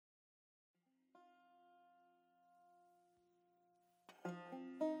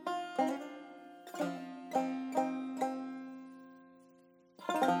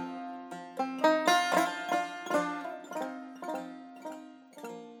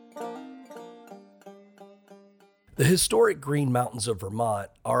The historic Green Mountains of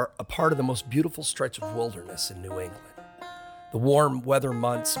Vermont are a part of the most beautiful stretch of wilderness in New England. The warm weather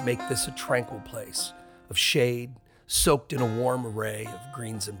months make this a tranquil place of shade, soaked in a warm array of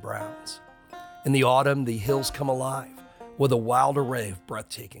greens and browns. In the autumn, the hills come alive with a wild array of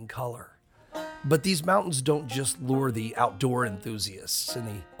breathtaking color. But these mountains don't just lure the outdoor enthusiasts and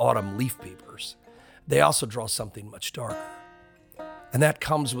the autumn leaf peepers. They also draw something much darker. And that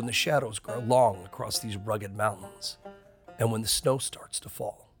comes when the shadows grow long across these rugged mountains and when the snow starts to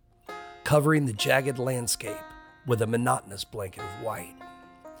fall, covering the jagged landscape with a monotonous blanket of white.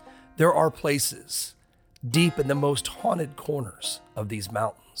 There are places deep in the most haunted corners of these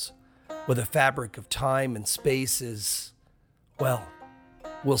mountains where the fabric of time and space is, well,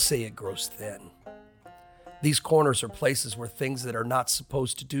 we'll say it grows thin. These corners are places where things that are not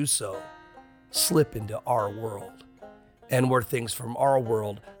supposed to do so slip into our world, and where things from our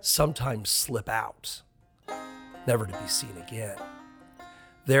world sometimes slip out, never to be seen again.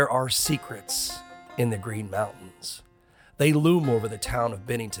 There are secrets in the Green Mountains. They loom over the town of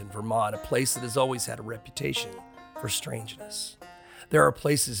Bennington, Vermont, a place that has always had a reputation for strangeness. There are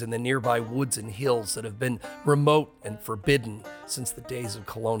places in the nearby woods and hills that have been remote and forbidden since the days of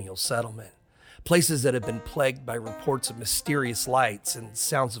colonial settlement. Places that have been plagued by reports of mysterious lights and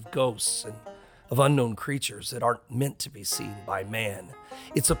sounds of ghosts and of unknown creatures that aren't meant to be seen by man.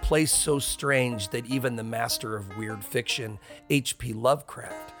 It's a place so strange that even the master of weird fiction, H.P.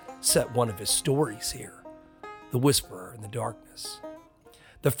 Lovecraft, set one of his stories here, The Whisperer in the Darkness.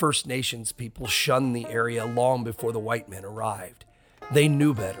 The First Nations people shunned the area long before the white men arrived. They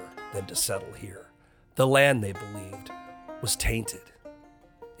knew better than to settle here. The land, they believed, was tainted.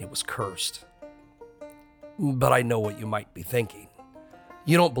 It was cursed. But I know what you might be thinking.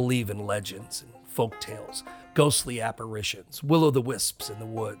 You don't believe in legends and folk tales, ghostly apparitions, will-o'-the-wisps in the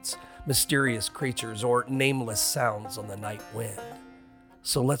woods, mysterious creatures, or nameless sounds on the night wind.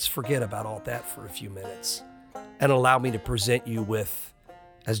 So let's forget about all that for a few minutes and allow me to present you with,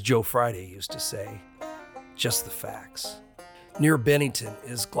 as Joe Friday used to say, just the facts. Near Bennington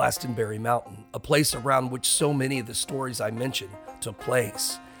is Glastonbury Mountain, a place around which so many of the stories I mentioned took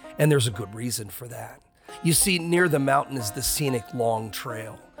place, and there's a good reason for that. You see, near the mountain is the scenic Long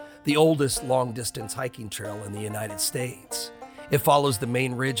Trail, the oldest long-distance hiking trail in the United States. It follows the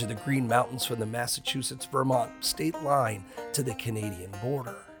main ridge of the Green Mountains from the Massachusetts-Vermont state line to the Canadian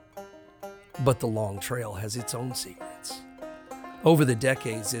border. But the Long Trail has its own secrets. Over the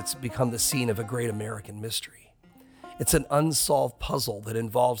decades, it's become the scene of a great American mystery. It's an unsolved puzzle that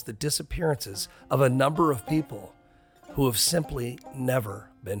involves the disappearances of a number of people who have simply never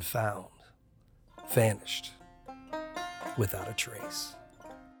been found, vanished, without a trace.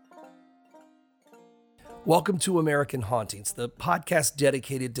 Welcome to American Hauntings, the podcast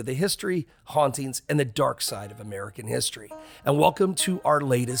dedicated to the history, hauntings, and the dark side of American history. And welcome to our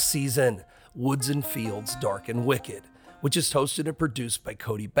latest season, Woods and Fields, Dark and Wicked, which is hosted and produced by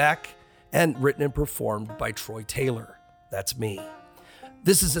Cody Beck and written and performed by Troy Taylor. That's me.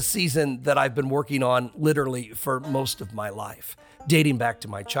 This is a season that I've been working on literally for most of my life, dating back to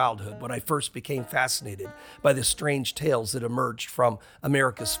my childhood when I first became fascinated by the strange tales that emerged from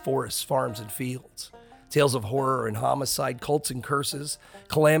America's forests, farms, and fields. Tales of horror and homicide, cults and curses,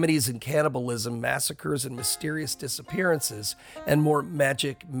 calamities and cannibalism, massacres and mysterious disappearances, and more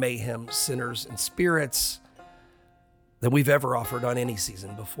magic, mayhem, sinners, and spirits than we've ever offered on any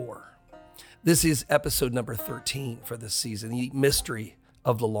season before. This is episode number 13 for this season, The Mystery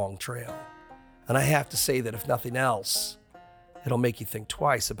of the Long Trail. And I have to say that if nothing else, it'll make you think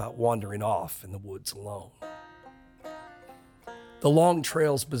twice about wandering off in the woods alone. The Long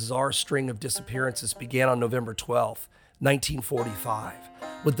Trail's bizarre string of disappearances began on November 12, 1945,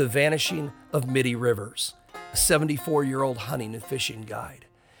 with the vanishing of Mitty Rivers, a 74-year-old hunting and fishing guide.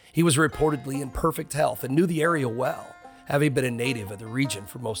 He was reportedly in perfect health and knew the area well, having been a native of the region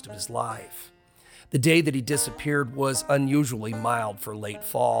for most of his life. The day that he disappeared was unusually mild for late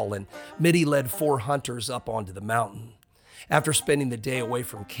fall, and Mitty led 4 hunters up onto the mountain. After spending the day away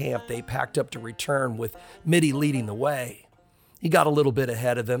from camp, they packed up to return with Mitty leading the way. He got a little bit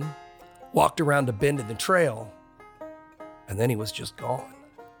ahead of them, walked around a bend in the trail, and then he was just gone.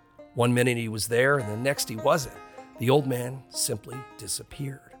 One minute he was there, and the next he wasn't. The old man simply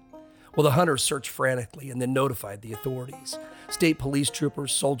disappeared. Well, the hunters searched frantically and then notified the authorities. State police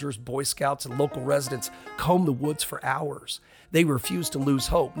troopers, soldiers, Boy Scouts, and local residents combed the woods for hours. They refused to lose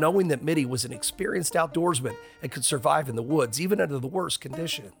hope, knowing that Mitty was an experienced outdoorsman and could survive in the woods, even under the worst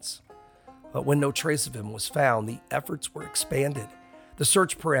conditions. But when no trace of him was found, the efforts were expanded. The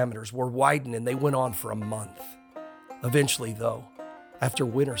search parameters were widened, and they went on for a month. Eventually, though, after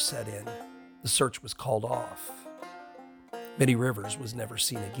winter set in, the search was called off. Mitty Rivers was never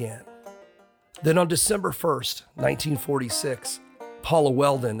seen again. Then on December 1st, 1946, Paula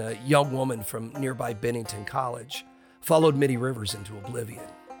Weldon, a young woman from nearby Bennington College, followed Mitty Rivers into oblivion.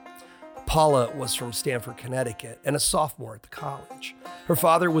 Paula was from Stamford, Connecticut, and a sophomore at the college. Her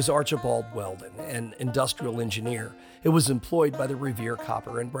father was Archibald Weldon, an industrial engineer who was employed by the Revere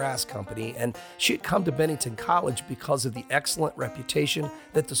Copper and Brass Company, and she had come to Bennington College because of the excellent reputation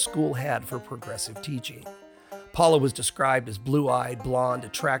that the school had for progressive teaching. Paula was described as blue-eyed, blonde,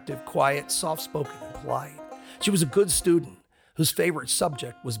 attractive, quiet, soft-spoken, and polite. She was a good student whose favorite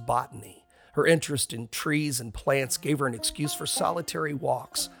subject was botany. Her interest in trees and plants gave her an excuse for solitary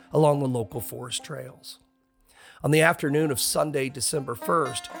walks along the local forest trails. On the afternoon of Sunday, December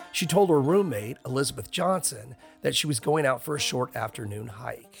 1st, she told her roommate, Elizabeth Johnson, that she was going out for a short afternoon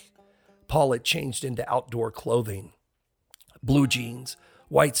hike. Paula changed into outdoor clothing, blue jeans,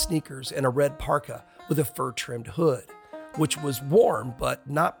 white sneakers, and a red parka with a fur-trimmed hood, which was warm but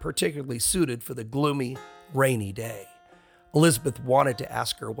not particularly suited for the gloomy, rainy day. Elizabeth wanted to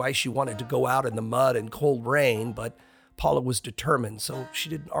ask her why she wanted to go out in the mud and cold rain, but Paula was determined, so she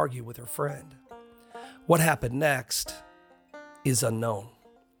didn't argue with her friend. What happened next is unknown.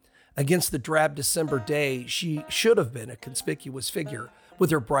 Against the drab December day, she should have been a conspicuous figure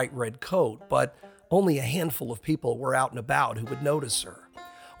with her bright red coat, but only a handful of people were out and about who would notice her.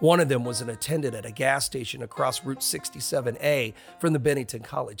 One of them was an attendant at a gas station across Route 67A from the Bennington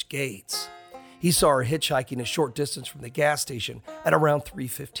College gates. He saw her hitchhiking a short distance from the gas station at around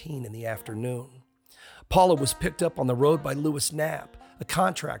 3:15 in the afternoon. Paula was picked up on the road by Lewis Knapp, a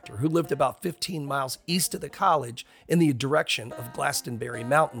contractor who lived about 15 miles east of the college in the direction of Glastonbury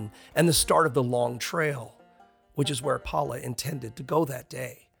Mountain and the start of the Long Trail, which is where Paula intended to go that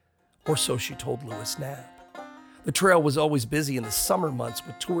day, or so she told Lewis Knapp. The trail was always busy in the summer months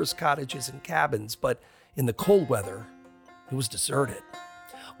with tourist cottages and cabins, but in the cold weather, it was deserted.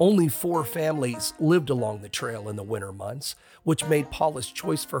 Only 4 families lived along the trail in the winter months, which made Paula's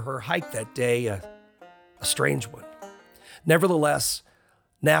choice for her hike that day a strange one. Nevertheless,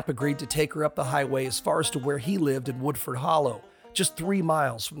 Knapp agreed to take her up the highway as far as to where he lived in Woodford Hollow, just 3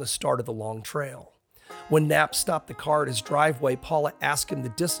 miles from the start of the Long Trail. When Knapp stopped the car at his driveway, Paula asked him the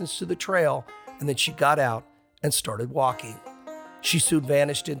distance to the trail, and then she got out and started walking. She soon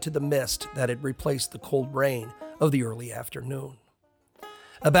vanished into the mist that had replaced the cold rain of the early afternoon.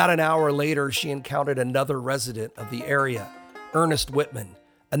 About an hour later, she encountered another resident of the area, Ernest Whitman,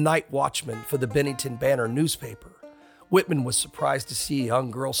 a night watchman for the Bennington Banner newspaper. Whitman was surprised to see a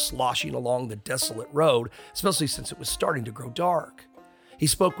young girl sloshing along the desolate road, especially since it was starting to grow dark. He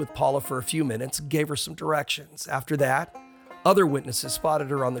spoke with Paula for a few minutes and gave her some directions. After that, other witnesses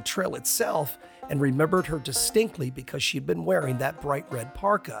spotted her on the trail itself and remembered her distinctly because she had been wearing that bright red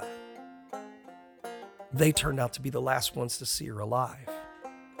parka. They turned out to be the last ones to see her alive.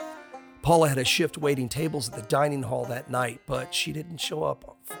 Paula had a shift waiting tables at the dining hall that night, but she didn't show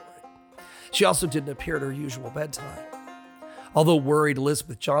up for it. She also didn't appear at her usual bedtime. Although worried,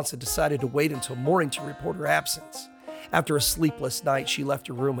 Elizabeth Johnson decided to wait until morning to report her absence. After a sleepless night, she left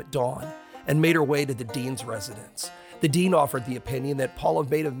her room at dawn and made her way to the dean's residence. The dean offered the opinion that Paula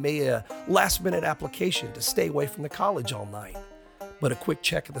may have made a last-minute application to stay away from the college all night, but a quick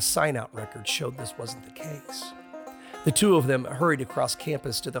check of the sign-out record showed this wasn't the case. The two of them hurried across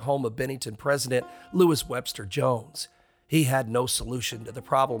campus to the home of Bennington president Lewis Webster Jones. He had no solution to the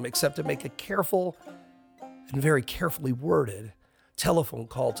problem except to make a careful and very carefully worded telephone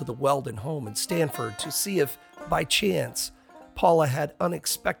call to the Weldon home in Stamford to see if, by chance, Paula had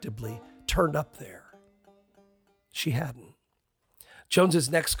unexpectedly turned up there. She hadn't. Jones's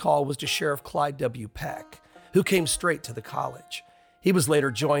next call was to Sheriff Clyde W. Peck, who came straight to the college. He was later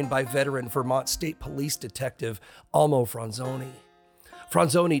joined by veteran Vermont State Police Detective Almo Franzoni.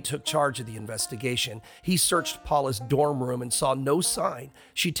 Franzoni took charge of the investigation. He searched Paula's dorm room and saw no sign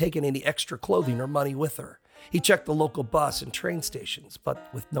she'd taken any extra clothing or money with her. He checked the local bus and train stations,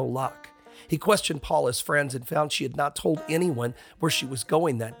 but with no luck. He questioned Paula's friends and found she had not told anyone where she was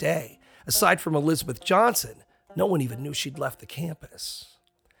going that day. Aside from Elizabeth Johnson, no one even knew she'd left the campus.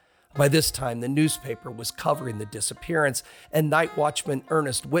 By this time, the newspaper was covering the disappearance, and night watchman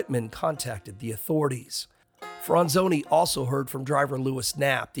Ernest Whitman contacted the authorities. Franzoni also heard from driver Lewis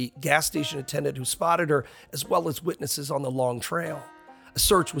Knapp, the gas station attendant who spotted her, as well as witnesses on the Long Trail. A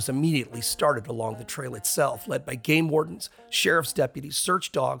search was immediately started along the trail itself, led by game wardens, sheriff's deputies,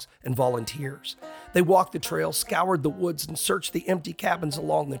 search dogs, and volunteers. They walked the trail, scoured the woods, and searched the empty cabins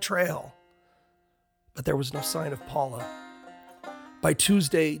along the trail. But there was no sign of Paula. By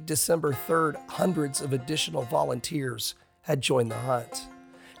Tuesday, December 3rd, hundreds of additional volunteers had joined the hunt.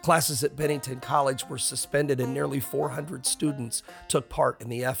 Classes at Bennington College were suspended and nearly 400 students took part in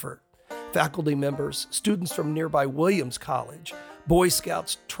the effort. Faculty members, students from nearby Williams College, Boy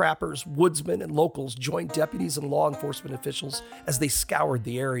Scouts, trappers, woodsmen, and locals joined deputies and law enforcement officials as they scoured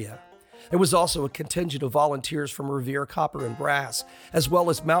the area. There was also a contingent of volunteers from Revere Copper and Brass, as well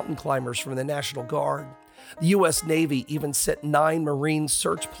as mountain climbers from the National Guard. The U.S. Navy even sent 9 Marine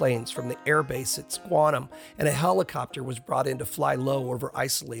search planes from the air base at Squantum, and a helicopter was brought in to fly low over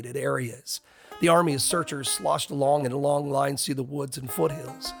isolated areas. The army of searchers sloshed along in long lines through the woods and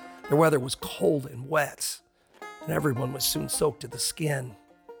foothills. The weather was cold and wet, and everyone was soon soaked to the skin.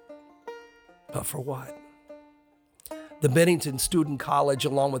 But for what? The Bennington Student College,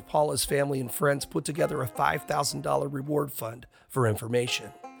 along with Paula's family and friends, put together a $5,000 reward fund for information.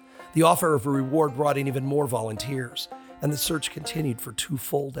 The offer of a reward brought in even more volunteers, and the search continued for 2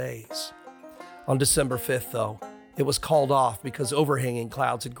 full days. On December 5th, though, it was called off because overhanging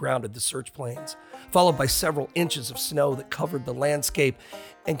clouds had grounded the search planes, followed by several inches of snow that covered the landscape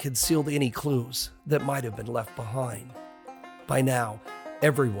and concealed any clues that might have been left behind. By now,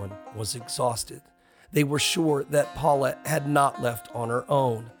 everyone was exhausted. They were sure that Paula had not left on her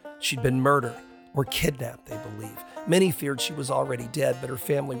own. She'd been murdered or kidnapped, they believe. Many feared she was already dead, but her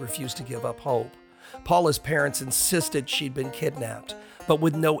family refused to give up hope. Paula's parents insisted she'd been kidnapped, but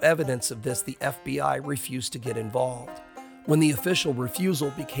with no evidence of this, the FBI refused to get involved. When the official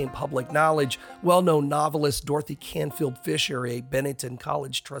refusal became public knowledge, well-known novelist Dorothy Canfield Fisher, a Bennington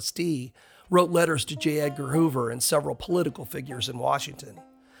College trustee, wrote letters to J. Edgar Hoover and several political figures in Washington.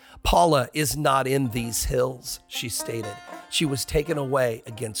 "Paula is not in these hills," she stated. "She was taken away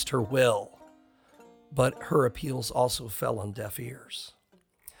against her will." But her appeals also fell on deaf ears.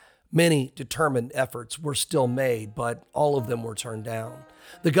 Many determined efforts were still made, but all of them were turned down.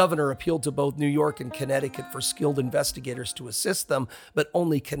 The governor appealed to both New York and Connecticut for skilled investigators to assist them, but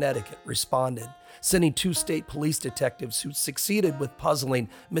only Connecticut responded, sending 2 state police detectives who succeeded with puzzling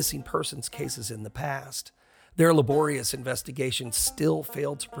missing persons cases in the past. Their laborious investigation still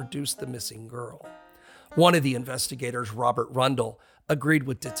failed to produce the missing girl. One of the investigators, Robert Rundle, agreed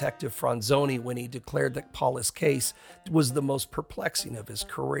with Detective Franzoni when he declared that Paula's case was the most perplexing of his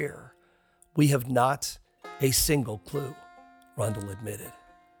career. "We have not a single clue," Rundle admitted.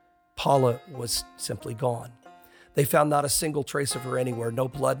 Paula was simply gone. They found not a single trace of her anywhere, no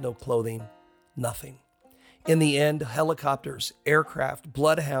blood, no clothing, nothing. In the end, helicopters, aircraft,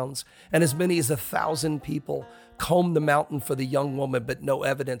 bloodhounds, and as many as 1,000 people combed the mountain for the young woman, but no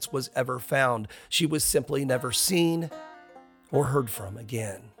evidence was ever found. She was simply never seen or heard from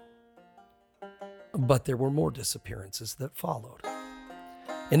again. But there were more disappearances that followed.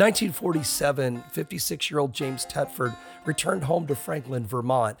 In 1947, 56-year-old James Tetford returned home to Franklin,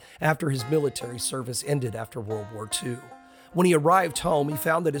 Vermont, after his military service ended after World War II. When he arrived home, he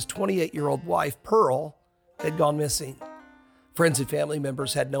found that his 28-year-old wife, Pearl, had gone missing. Friends and family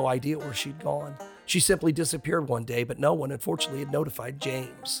members had no idea where she'd gone. She simply disappeared one day, but no one, unfortunately, had notified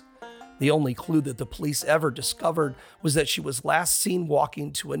James. The only clue that the police ever discovered was that she was last seen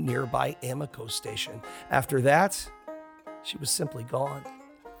walking to a nearby Amoco station. After that, she was simply gone.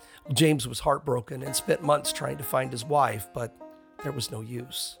 James was heartbroken and spent months trying to find his wife, but there was no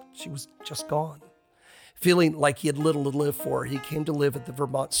use. She was just gone. Feeling like he had little to live for, he came to live at the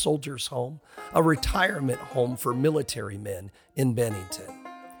Vermont Soldiers' Home, a retirement home for military men in Bennington.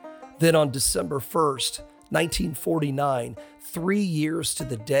 Then on December 1st, 1949, 3 years to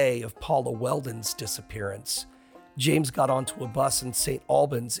the day of Paula Weldon's disappearance, James got onto a bus in St.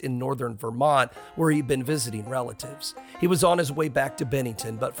 Albans in northern Vermont, where he'd been visiting relatives. He was on his way back to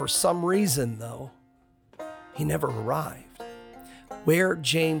Bennington, but for some reason, though, he never arrived. Where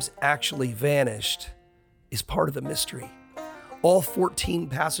James actually vanished is part of the mystery. All 14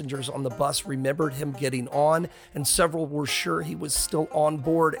 passengers on the bus remembered him getting on, and several were sure he was still on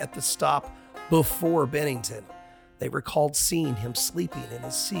board at the stop before Bennington. They recalled seeing him sleeping in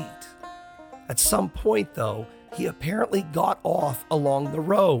his seat. At some point, though, he apparently got off along the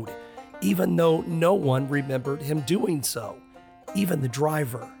road, even though no one remembered him doing so, even the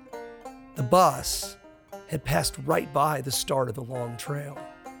driver. The bus had passed right by the start of the long trail.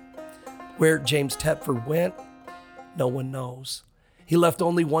 Where James Tetford went, no one knows. He left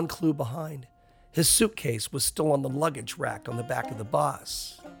only one clue behind. His suitcase was still on the luggage rack on the back of the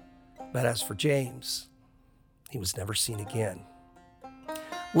bus. But as for James, he was never seen again.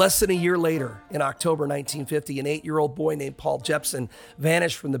 Less than a year later, in October 1950, an 8-year-old boy named Paul Jepson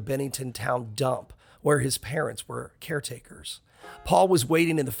vanished from the Bennington town dump, where his parents were caretakers. Paul was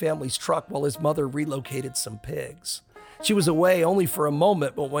waiting in the family's truck while his mother relocated some pigs. She was away only for a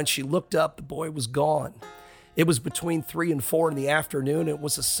moment, but when she looked up, the boy was gone. It was between 3 and 4 in the afternoon. It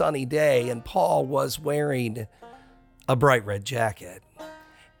was a sunny day, and Paul was wearing a bright red jacket.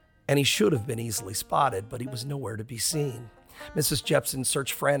 And he should have been easily spotted, but he was nowhere to be seen. Mrs. Jepson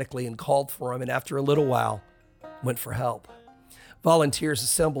searched frantically and called for him, and after a little while, went for help. Volunteers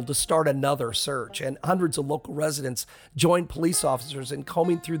assembled to start another search, and hundreds of local residents joined police officers in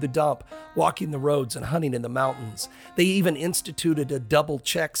combing through the dump, walking the roads, and hunting in the mountains. They even instituted a double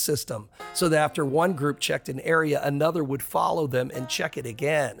check system so that after one group checked an area, another would follow them and check it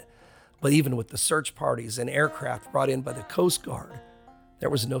again. But even with the search parties and aircraft brought in by the Coast Guard, there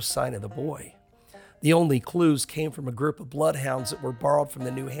was no sign of the boy. The only clues came from a group of bloodhounds that were borrowed from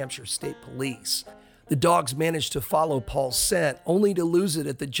the New Hampshire State Police. The dogs managed to follow Paul's scent, only to lose it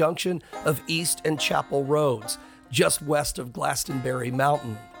at the junction of East and Chapel Roads, just west of Glastonbury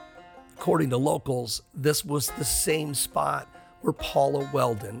Mountain. According to locals, this was the same spot where Paula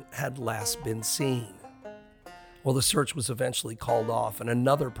Weldon had last been seen. Well, the search was eventually called off, and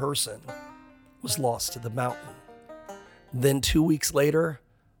another person was lost to the mountain. Then 2 weeks later,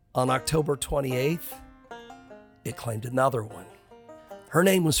 on October 28th, it claimed another one. Her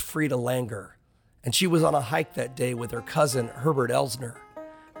name was Frida Langer, and she was on a hike that day with her cousin, Herbert Elsner.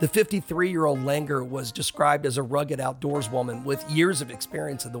 The 53-year-old Langer was described as a rugged outdoorswoman with years of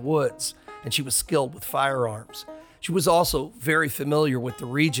experience in the woods, and she was skilled with firearms. She was also very familiar with the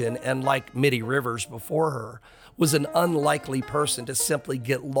region, and like Mitty Rivers before her, was an unlikely person to simply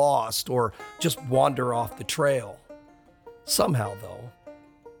get lost or just wander off the trail. Somehow, though,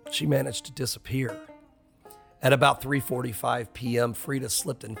 she managed to disappear. At about 3:45 p.m., Frida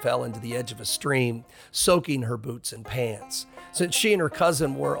slipped and fell into the edge of a stream, soaking her boots and pants. Since she and her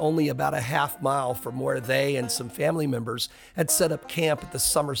cousin were only about a half mile from where they and some family members had set up camp at the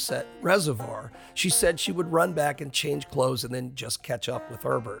Somerset Reservoir, she said she would run back and change clothes and then just catch up with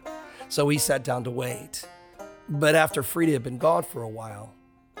Herbert. So he sat down to wait. But after Frida had been gone for a while,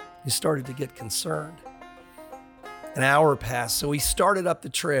 he started to get concerned. An hour passed, so he started up the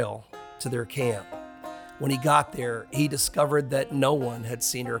trail to their camp. When he got there, he discovered that no one had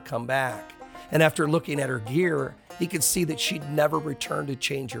seen her come back. And after looking at her gear, he could see that she'd never returned to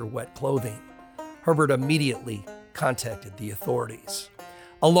change her wet clothing. Herbert immediately contacted the authorities.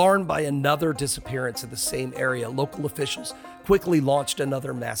 Alarmed by another disappearance in the same area, local officials quickly launched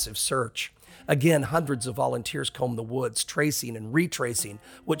another massive search. Again, hundreds of volunteers combed the woods, tracing and retracing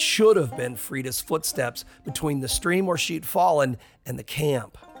what should have been Frida's footsteps between the stream where she'd fallen and the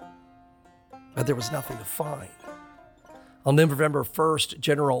camp. But there was nothing to find. On November 1st,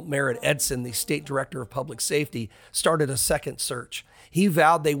 General Merritt Edson, the state director of public safety, started a second search. He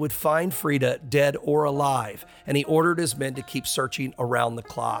vowed they would find Frida dead or alive, and he ordered his men to keep searching around the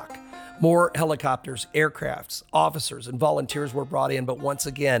clock. More helicopters, aircrafts, officers, and volunteers were brought in, but once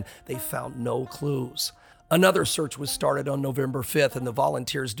again, they found no clues. Another search was started on November 5th, and the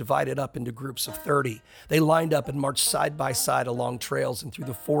volunteers divided up into groups of 30. They lined up and marched side by side along trails and through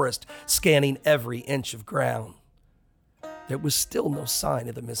the forest, scanning every inch of ground. There was still no sign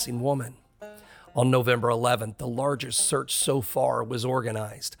of the missing woman. On November 11th, the largest search so far was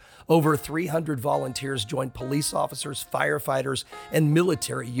organized. Over 300 volunteers joined police officers, firefighters, and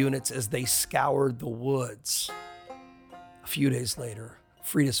military units as they scoured the woods. A few days later,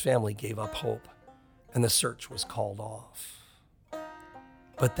 Frida's family gave up hope, and the search was called off.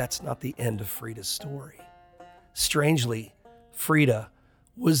 But that's not the end of Frida's story. Strangely, Frida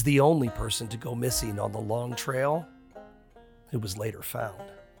was the only person to go missing on the long trail who was later found.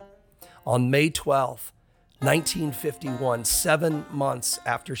 On May 12th, 1951, 7 months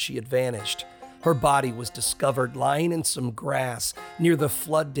after she had vanished, her body was discovered lying in some grass near the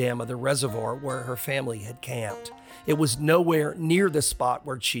flood dam of the reservoir where her family had camped. It was nowhere near the spot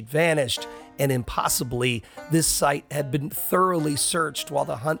where she'd vanished, and impossibly, this site had been thoroughly searched while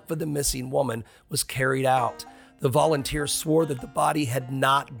the hunt for the missing woman was carried out. The volunteers swore that the body had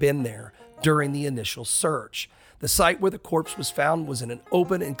not been there during the initial search. The site where the corpse was found was in an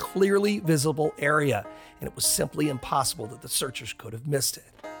open and clearly visible area, and it was simply impossible that the searchers could have missed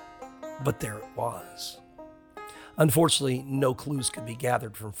it. But there it was. Unfortunately, no clues could be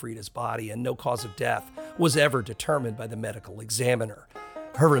gathered from Frida's body, and no cause of death was ever determined by the medical examiner.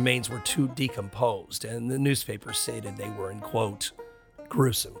 Her remains were too decomposed, and the newspaper stated they were in, quote,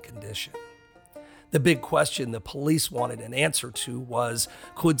 gruesome condition. The big question the police wanted an answer to was,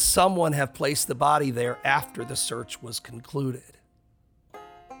 could someone have placed the body there after the search was concluded?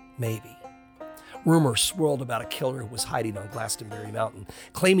 Maybe. Rumors swirled about a killer who was hiding on Glastonbury Mountain,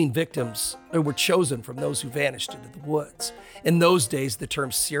 claiming victims were chosen from those who vanished into the woods. In those days, the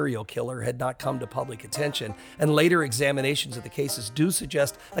term serial killer had not come to public attention, and later examinations of the cases do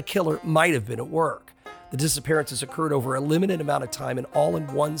suggest a killer might have been at work. The disappearances occurred over a limited amount of time and all in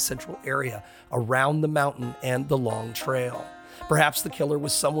one central area around the mountain and the long trail. Perhaps the killer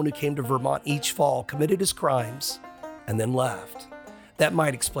was someone who came to Vermont each fall, committed his crimes, and then left. That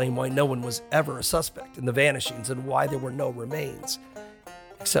might explain why no one was ever a suspect in the vanishings and why there were no remains,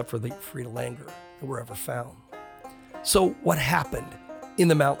 except for the Frida Langer, that were ever found. So what happened in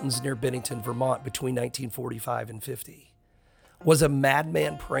the mountains near Bennington, Vermont between 1945 and 50? Was a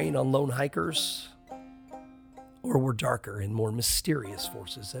madman preying on lone hikers? Or were darker and more mysterious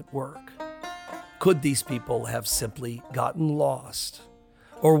forces at work? Could these people have simply gotten lost?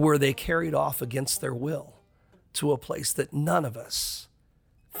 Or were they carried off against their will to a place that none of us,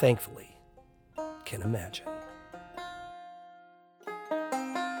 thankfully, can imagine?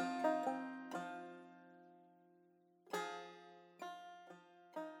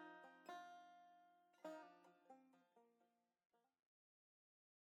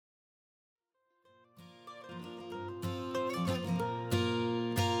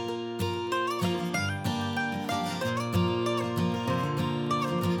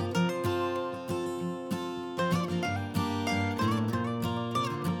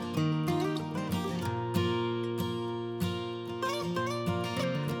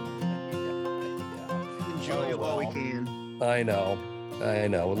 Enjoy it while we can. I know,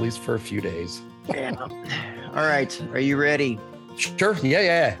 at least for a few days. Yeah. All right. Are you ready? Sure.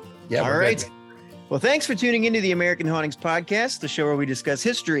 Yeah. All right. Well, thanks for tuning into the American Hauntings Podcast, the show where we discuss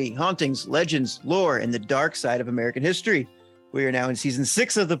history, hauntings, legends, lore, and the dark side of American history. We are now in season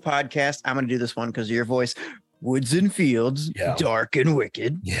 6 of the podcast. I'm going to do this one because of your voice. Woods and fields, dark and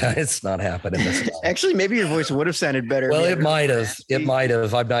wicked. Yeah, it's not happening this time. Actually, maybe your voice would have sounded better. Well, it might have. It might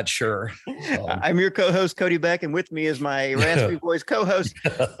have. I'm not sure. I'm your co-host, Cody Beck, and with me is my raspy voice co-host,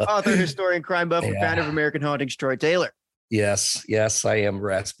 author, historian, crime buff, and founder of American Hauntings, Troy Taylor. Yes, I am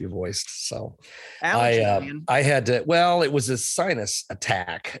raspy voiced. So Allergies, I had to, well, it was a sinus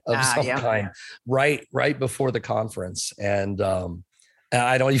attack of some kind right before the conference. And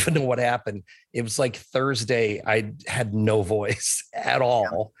I don't even know what happened. It was like Thursday. I had no voice at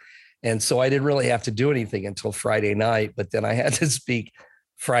all. Yeah. And so I didn't really have to do anything until Friday night, but then I had to speak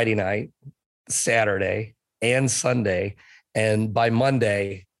Friday night, Saturday, and Sunday. And by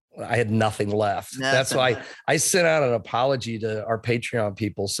Monday, I had nothing left. That's why I sent out an apology to our Patreon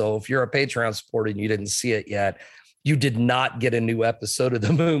people. So if you're a Patreon supporter and you didn't see it yet, you did not get a new episode of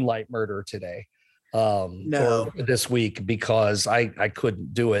the Moonlight Murder today. Or this week, because I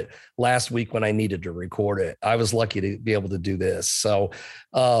couldn't do it last week when I needed to record it. I was lucky to be able to do this. So,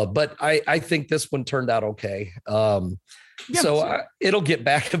 but I think this one turned out okay. It'll get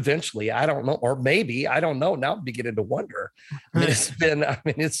back eventually. I don't know, or maybe, I don't know. Now I'm beginning to wonder. It's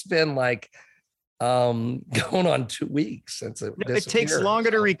been like going on 2 weeks since it takes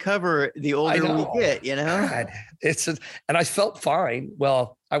longer to recover the older we get, God, and I felt fine.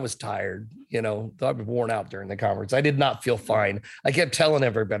 Well, I was tired, I was worn out during the conference. I did not feel fine. I kept telling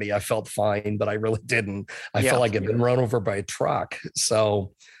everybody I felt fine, but I really didn't. I felt like I'd been run over by a truck.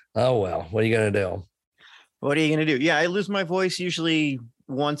 So, oh well, what are you going to do? What are you going to do? Yeah, I lose my voice usually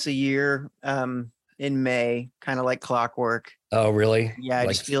once a year in May, kind of like clockwork. Oh, really? Yeah, I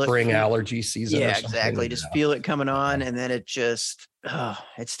just feel spring allergy season. Yeah, exactly. Just feel it coming on, and then it just,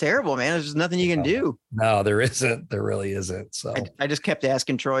 it's terrible, man. There's nothing you can do. No, there isn't. There really isn't. So I just kept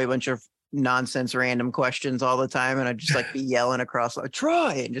asking Troy a bunch of nonsense random questions all the time, and I'd just like be yelling across like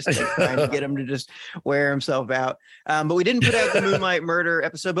Troy and just like trying to get him to just wear himself out. But we didn't put out the Moonlight Murder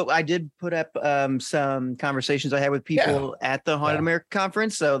episode, but I did put up some conversations I had with people at the Haunted America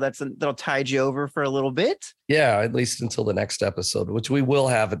conference, so that'll tide you over for a little bit. Yeah, at least until the next episode, which we will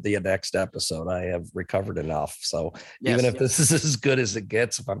have at the next episode. I have recovered enough, so even if this is as good as it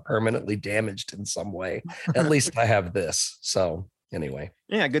gets, if I'm permanently damaged in some way, at least I have this. So anyway.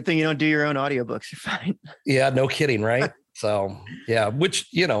 Yeah, good thing you don't do your own audiobooks. You're fine. Yeah, no kidding, right? So, yeah, which,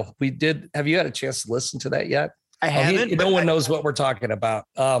 we did. Have you had a chance to listen to that yet? I haven't. No one knows what we're talking about.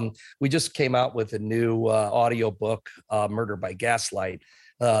 We just came out with a new audiobook, Murder by Gaslight,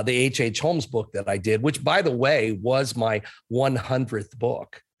 the H.H. Holmes book that I did, which, by the way, was my 100th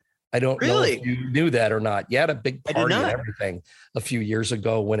book. I don't know if you knew that or not. You had a big party and everything a few years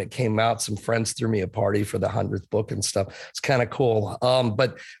ago when it came out. Some friends threw me a party for the 100th book and stuff. It's kind of cool.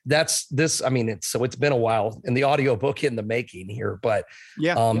 But that's this. I mean, it's been a while in the audiobook in the making here, but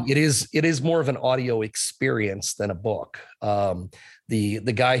it is more of an audio experience than a book.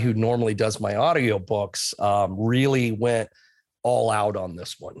 The guy who normally does my audiobooks really went all out on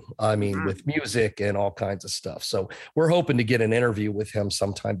this one. I mean, with music and all kinds of stuff. So we're hoping to get an interview with him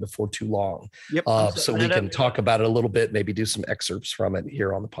sometime before too long. So we can talk about it a little bit, maybe do some excerpts from it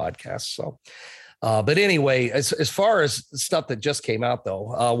here on the podcast. So But anyway, as far as stuff that just came out,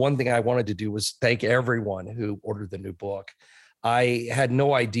 though, one thing I wanted to do was thank everyone who ordered the new book. I had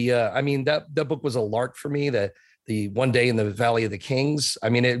no idea. I mean, that book was a lark for me. The One Day in the Valley of the Kings. I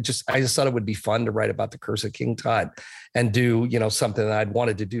mean, I just thought it would be fun to write about the Curse of King Tut and do, something that I'd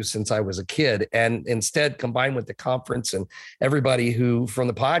wanted to do since I was a kid. And instead, combined with the conference and everybody who from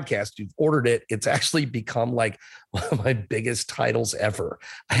the podcast who've ordered it, it's actually become like one of my biggest titles ever.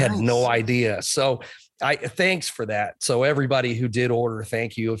 I had no idea. So thanks for that. So everybody who did order,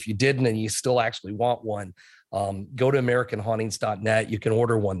 thank you. If you didn't and you still actually want one, go to AmericanHauntings.net. You can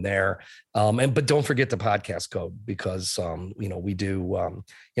order one there. But don't forget the podcast code because,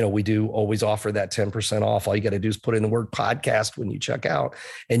 we do always offer that 10% off. All you got to do is put in the word podcast when you check out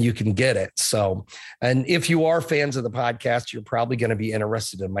and you can get it. So, and if you are fans of the podcast, you're probably going to be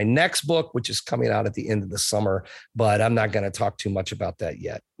interested in my next book, which is coming out at the end of the summer, but I'm not going to talk too much about that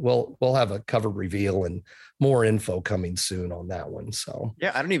yet. We'll have a cover reveal and more info coming soon on that one. So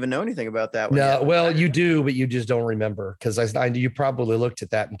yeah, I don't even know anything about that one. No, yet. Well, you do, but you just don't remember because you probably looked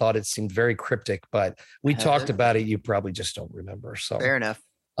at that and thought it seemed very cryptic, but we talked about it. You probably just don't remember. So fair enough.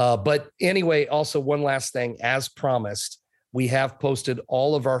 But anyway, also one last thing, as promised, we have posted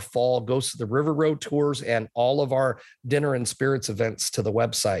all of our fall Ghosts of the River Road tours and all of our Dinner and Spirits events to the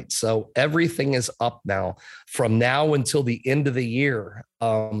website. So everything is up now from now until the end of the year.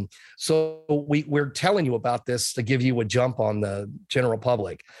 So we're telling you about this to give you a jump on the general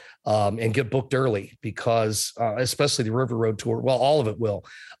public and get booked early because especially the River Road tour, well, all of it will.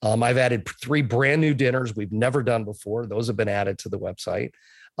 I've added 3 brand new dinners we've never done before. Those have been added to the website.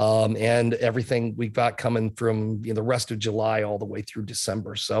 And everything we've got coming from the rest of July all the way through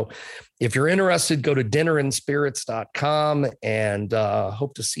December. So if you're interested, go to dinnerandspirits.com and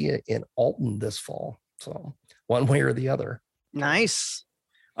hope to see you in Alton this fall. So one way or the other. Nice.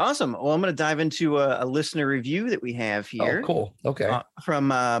 Awesome. Well, I'm going to dive into a listener review that we have here. Oh, cool. Okay. From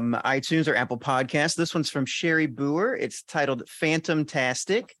iTunes or Apple Podcasts. This one's from Sherry Boer. It's titled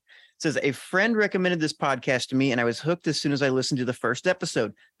Phantomtastic. Says a friend recommended this podcast to me and I was hooked as soon as I listened to the first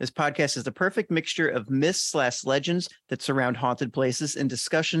episode. This podcast is the perfect mixture of myths/legends that surround haunted places and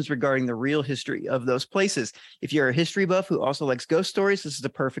discussions regarding the real history of those places. If you're a history buff who also likes ghost stories, this is the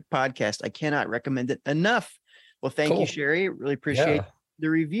perfect podcast. I cannot recommend it enough. Well, thank you, Sherry. Really appreciate the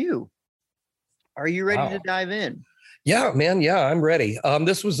review. Are you ready to dive in? Yeah, man. Yeah, I'm ready.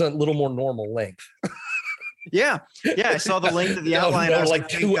 This was a little more normal length. Yeah. I saw the length of the outline. No, like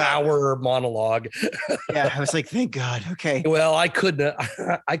 2-hour monologue. Yeah, I was like, thank God. Okay. Well, I couldn't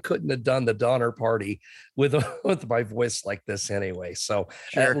have done the Donner Party with my voice like this anyway. So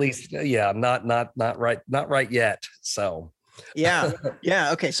at least, not right yet. So yeah.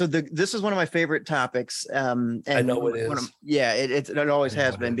 Okay. So this is one of my favorite topics. And I know it is. It always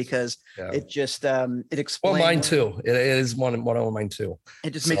has been because it just it explains. Well, mine too. It is one of mine too.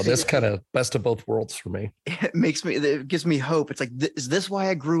 It just makes this kind of best of both worlds for me. It gives me hope. It's like, is this why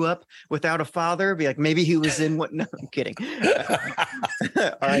I grew up without a father? Be like, maybe he was in what? No, I'm kidding.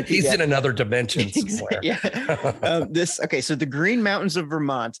 All right, he's in another dimension somewhere. Okay. So the Green Mountains of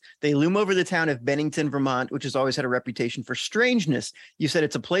Vermont, they loom over the town of Bennington, Vermont, which has always had a reputation for strangeness. You said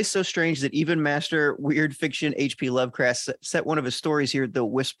it's a place so strange that even master weird fiction H.P. Lovecraft set one of his stories here, The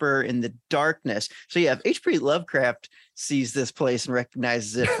Whisper in the Darkness. So yeah, if H.P. Lovecraft sees this place and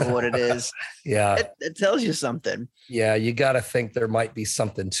recognizes it for what it is, it tells you something. Yeah, you got to think there might be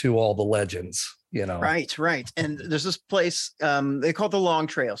something to all the legends. Right. And there's this place, they call it the Long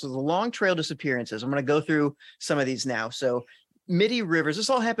Trail. So the Long Trail disappearances. I'm going to go through some of these now. So Mitty Rivers, this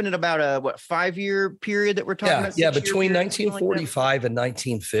all happened in about a 5-year period that we're talking about? Yeah, between 1945 and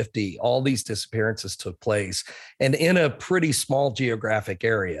 1950, all these disappearances took place and in a pretty small geographic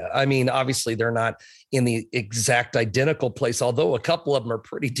area. I mean, obviously they're not in the exact identical place, although a couple of them are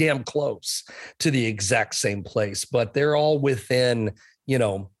pretty damn close to the exact same place, but they're all within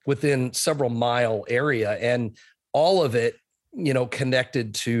several mile area and all of it,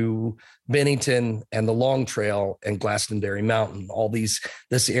 connected to Bennington and the Long Trail and Glastonbury Mountain,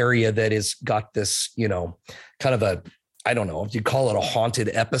 this area that is got this, kind of a, I don't know if you call it a haunted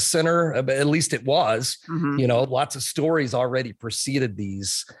epicenter, but at least it was, lots of stories already preceded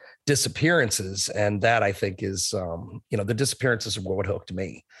these disappearances. And that I think is, the disappearances are what hooked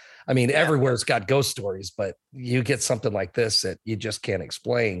me. I mean, everywhere's got ghost stories, but you get something like this that you just can't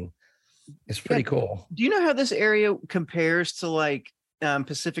explain. It's pretty cool. Do you know how this area compares to like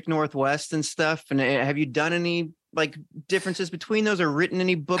Pacific Northwest and stuff? And have you done any like differences between those or written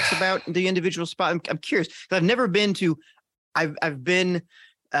any books about the individual spot? I'm curious because I've never been to. I've been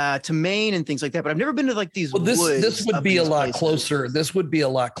to Maine and things like that, but I've never been to like these Well, woods. this would of be a these lot places. closer. This would be a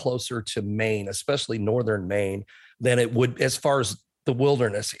lot closer to Maine, especially northern Maine, than it would as far as the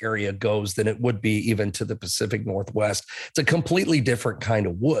wilderness area goes, than it would be even to the Pacific Northwest. It's a completely different kind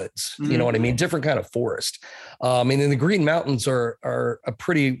of woods. You know what I mean? Different kind of forest. And then the Green Mountains are a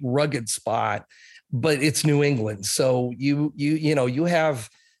pretty rugged spot, but it's New England. So you have,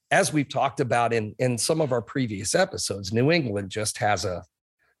 as we've talked about in some of our previous episodes, New England just has a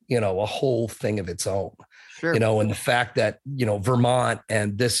whole thing of its own. Sure. And the fact that, Vermont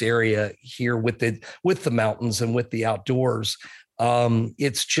and this area here with the mountains and with the outdoors,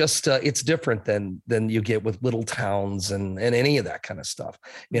 it's just, it's different than you get with little towns and any of that kind of stuff.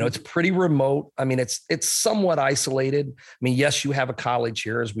 It's pretty remote. I mean, it's somewhat isolated. I mean, yes, you have a college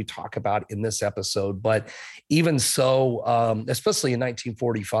here, as we talk about in this episode, but even so, especially in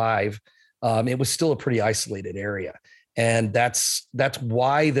 1945, it was still a pretty isolated area. And that's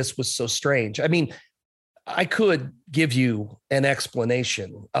why this was so strange. I mean, I could give you an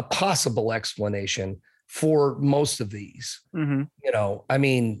explanation, a possible explanation for most of these. I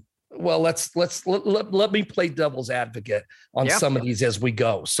mean, well, let me play devil's advocate on some of these as we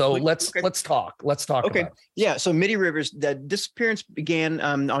go. So let's talk. Let's talk. Okay. About it. Yeah. So Mitty Rivers, the disappearance began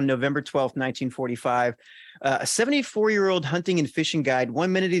on November 12th, 1945. A 74-year-old hunting and fishing guide.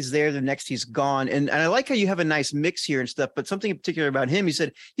 One minute he's there, the next he's gone. And I like how you have a nice mix here and stuff, but something in particular about him, he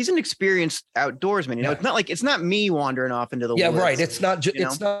said he's an experienced outdoorsman. It's not me wandering off into the woods. Yeah, right. It's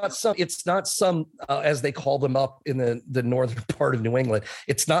not some as they call them up in the northern part of New England.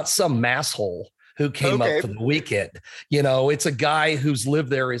 It's not some masshole who came up for the weekend. It's a guy who's lived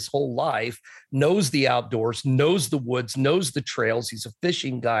there his whole life, knows the outdoors, knows the woods, knows the trails. He's a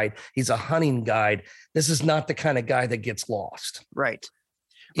fishing guide. He's a hunting guide. This is not the kind of guy that gets lost. Right.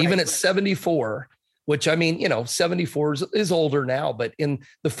 Even at 74, which, I mean, 74 is older now, but in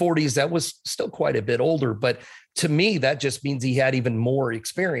the 40s, that was still quite a bit older. But to me, that just means he had even more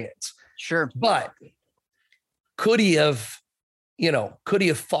experience. Sure. But could he have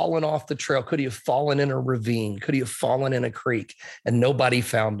fallen off the trail? Could he have fallen in a ravine? Could he have fallen in a creek and nobody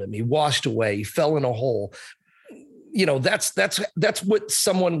found him? He washed away. He fell in a hole. That's what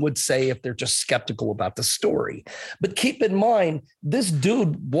someone would say if they're just skeptical about the story. But keep in mind, this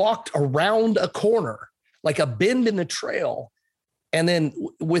dude walked around a corner, like a bend in the trail, and then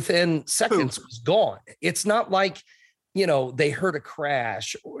within seconds was gone. It's not like, they heard a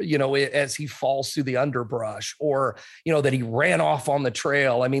crash, as he falls through the underbrush, or, that he ran off on the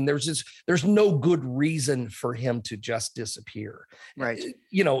trail. I mean, there's no good reason for him to just disappear. Right.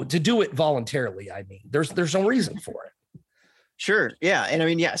 To do it voluntarily. I mean, there's no reason for it. Sure. Yeah. And I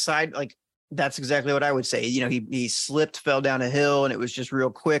mean, that's exactly what I would say. He slipped, fell down a hill, and it was just real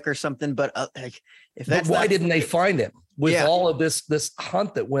quick or something. But why didn't they find him with all of this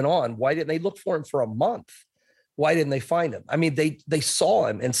hunt that went on? Why didn't they look for him for a month? Why didn't they find him? I mean, they saw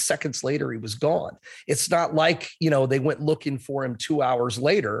him and seconds later he was gone. It's not like, they went looking for him 2 hours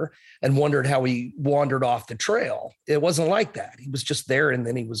later and wondered how he wandered off the trail. It wasn't like that. He was just there and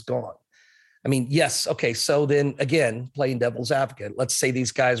then he was gone. I mean, yes. Okay. So then again, playing devil's advocate, let's say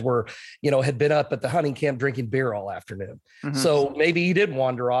these guys were, had been up at the hunting camp drinking beer all afternoon. So maybe he did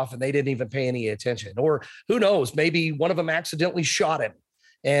wander off and they didn't even pay any attention, or who knows, maybe one of them accidentally shot him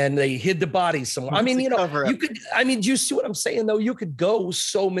and they hid the body somewhere. I mean, do you see what I'm saying though? You could go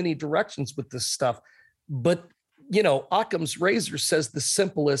so many directions with this stuff, but Occam's razor says the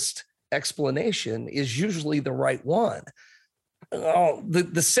simplest explanation is usually the right one. Oh,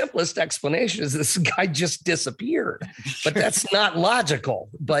 the simplest explanation is this guy just disappeared, but that's not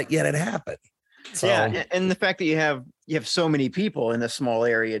logical, but yet it happened. So, yeah. And the fact that you have so many people in a small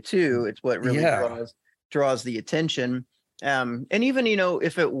area too, it's what really draws the attention. And even,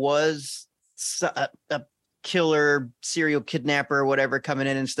 if it was a killer, serial kidnapper or whatever coming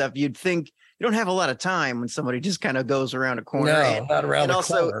in and stuff, you'd think you don't have a lot of time when somebody just kind of goes around a corner. No, not around a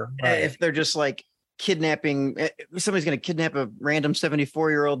corner. Right. If they're just like kidnapping, somebody's going to kidnap a random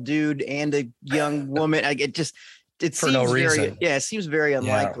 74-year-old dude and a young woman. It seems no reason. it seems very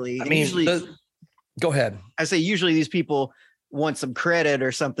unlikely. I mean, usually, go ahead. I say usually these people want some credit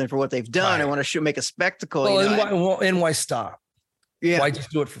or something for what they've done. I want to make a spectacle. Well, and why stop? Yeah. Why just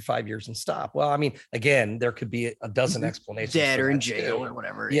do it for 5 years and stop? Well, I mean, again, there could be a dozen explanations. Dead or in jail or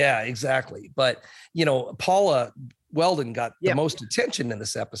whatever. Yeah, exactly. But, Paula Weldon got the most attention in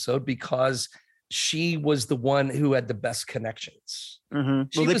this episode because she was the one who had the best connections. Well,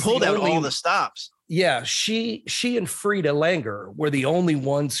 they pulled out all the stops. Yeah. She and Frida Langer were the only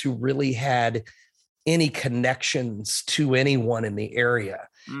ones who really had any connections to anyone in the area.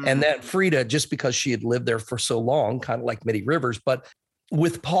 And that Frida, just because she had lived there for so long, kind of like Mitty Rivers, but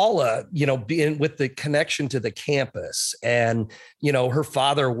with Paula, being with the connection to the campus, and, her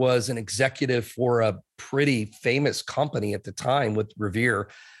father was an executive for a pretty famous company at the time with Revere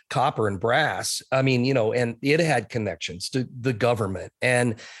Copper and Brass. I mean, and it had connections to the government.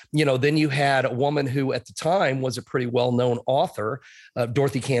 And, then you had a woman who at the time was a pretty well-known author,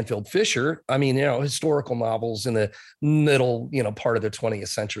 Dorothy Canfield Fisher. I mean, historical novels in the middle, part of the 20th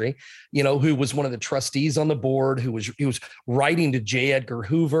century, who was one of the trustees on the board, he was writing to J. Edgar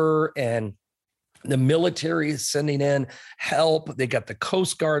Hoover, and the military is sending in help. They got the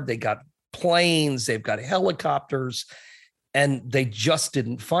Coast Guard, they got planes, they've got helicopters, and they just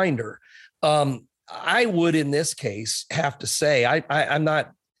didn't find her. I would, in this case, have to say, I'm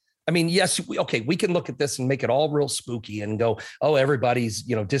not, yes, we can look at this and make it all real spooky and go, oh, everybody's,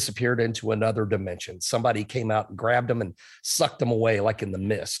 disappeared into another dimension. Somebody came out and grabbed them and sucked them away, like in The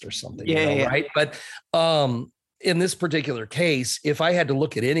Mist or something, yeah. Right? But in this particular case, if I had to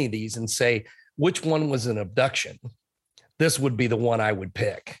look at any of these and say, which one was an abduction, this would be the one I would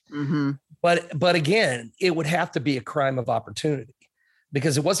pick. Mm-hmm. But again, it would have to be a crime of opportunity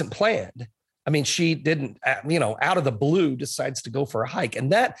because it wasn't planned. I mean, she didn't, out of the blue decides to go for a hike.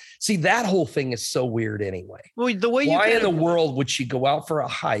 And that whole thing is so weird anyway. Well, the way why in the world would she go out for a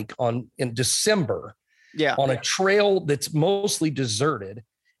hike in December on a trail that's mostly deserted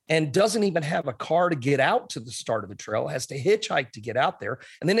and doesn't even have a car to get out to the start of the trail, has to hitchhike to get out there,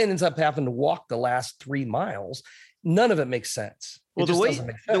 and then ends up having to walk the last 3 miles? None of it makes sense. Well, the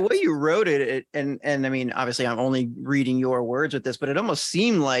way you wrote it, and I mean, obviously, I'm only reading your words with this, but it almost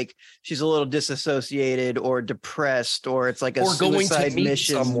seemed like she's a little disassociated or depressed, or it's like a suicide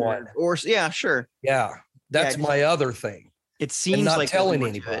mission. Someone. Or yeah, sure. Yeah, that's my other thing. It seems not like telling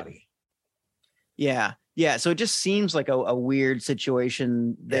anybody. Yeah. So it just seems like a weird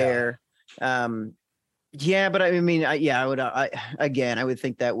situation there. Yeah, but I mean, I would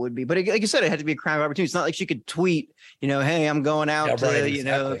think that would be, but like you said, it had to be a crime of opportunity. It's not like she could tweet, hey, I'm going out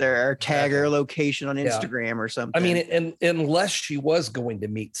to, their tag her location on Instagram or something. I mean, and unless she was going to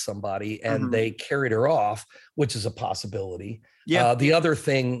meet somebody and they carried her off, which is a possibility. Yeah. The other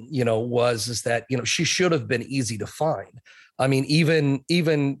thing, is that, she should have been easy to find. I mean, even,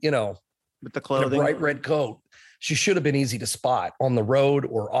 with the clothing, bright red coat, she should have been easy to spot on the road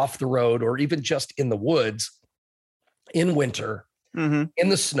or off the road, or even just in the woods in winter, in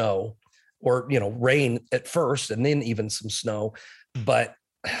the snow, or, rain at first and then even some snow. But,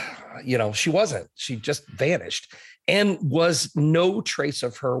 she wasn't. She just vanished, and no trace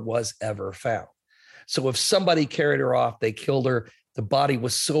of her was ever found. So if somebody carried her off, they killed her. The body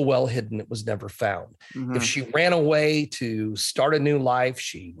was so well hidden, it was never found. If she ran away to start a new life,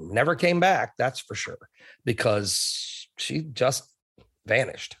 she never came back. That's for sure, because she just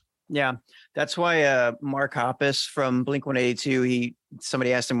vanished. Yeah. That's why Mark Hoppus from Blink-182,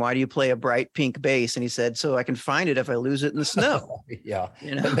 somebody asked him, why do you play a bright pink bass? And he said, so I can find it if I lose it in the snow. Yeah,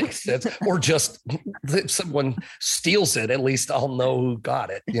 that makes sense. Or just if someone steals it, at least I'll know who got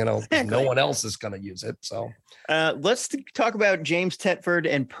it. Exactly. No one else is going to use it. So let's talk about James Tetford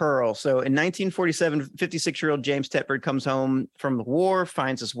and Pearl. So in 1947, 56-year-old James Tetford comes home from the war,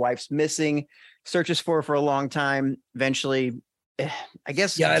 finds his wife's missing, searches for her for a long time. Eventually, I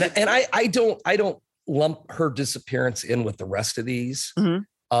guess. Yeah. And I don't lump her disappearance in with the rest of these.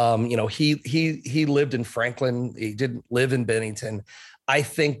 He lived in Franklin. He didn't live in Bennington. I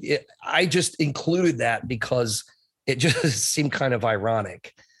think I just included that because it just seemed kind of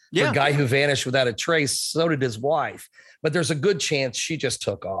ironic. Yeah. For a guy who vanished without a trace, so did his wife. But there's a good chance she just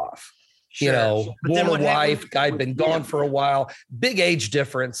took off. Sure. Born a wife, guy'd been gone for a while, big age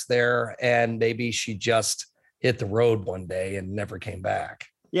difference there. And maybe she just hit the road one day and never came back.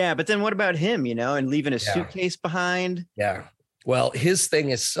 Yeah. But then what about him, and leaving a suitcase behind? Yeah. Well, his thing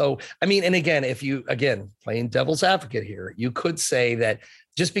is and again, if you, playing devil's advocate here, you could say that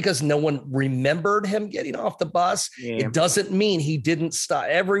just because no one remembered him getting off the bus, it doesn't mean he didn't stop.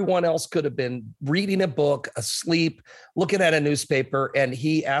 Everyone else could have been reading a book, asleep, looking at a newspaper, and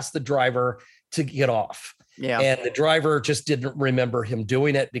he asked the driver to get off. Yeah. And the driver just didn't remember him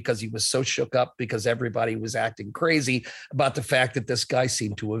doing it because he was so shook up because everybody was acting crazy about the fact that this guy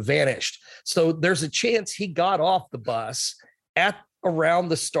seemed to have vanished. So there's a chance he got off the bus at around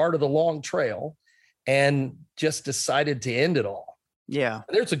the start of the long trail and just decided to end it all. Yeah.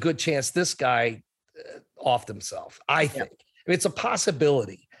 There's a good chance this guy offed himself, I think. It's a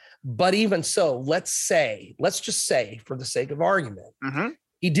possibility. But even so, let's just say, for the sake of argument,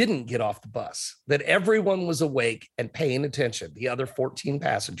 he didn't get off the bus, that everyone was awake and paying attention, the other 14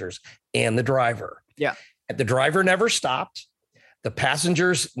 passengers and the driver. Yeah. And the driver never stopped. The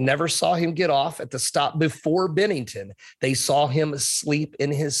passengers never saw him get off at the stop before Bennington. They saw him asleep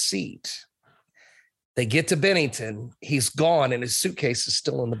in his seat. They get to Bennington. He's gone and his suitcase is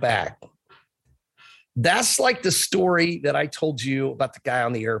still in the back. That's like the story that I told you about the guy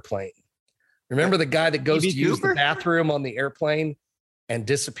on the airplane. Remember the guy that goes to use the bathroom on the airplane and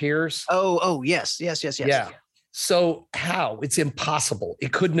disappears? Oh, yes. Yeah. So how? It's impossible.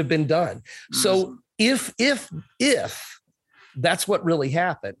 It couldn't have been done. So if that's what really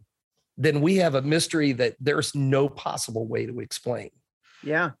happened, then we have a mystery that there's no possible way to explain.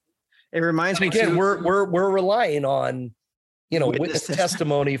 Yeah. It reminds me again, we're relying on, witness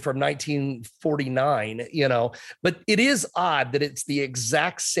testimony from 1949, but it is odd that it's the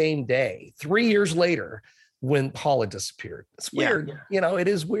exact same day, 3 years later, when Paula disappeared. It's weird. Yeah. It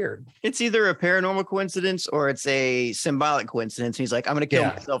is weird. It's either a paranormal coincidence or it's a symbolic coincidence. He's like, I'm going to kill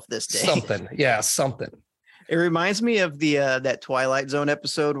myself this day. Something. It reminds me of the that Twilight Zone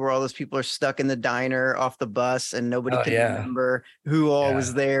episode where all those people are stuck in the diner off the bus and nobody can remember who all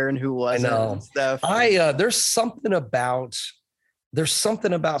was there and who wasn't and stuff. There's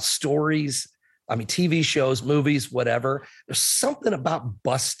something about stories. I mean, TV shows, movies, whatever. There's something about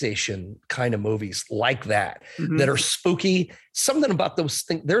bus station kind of movies like that that are spooky. Something about those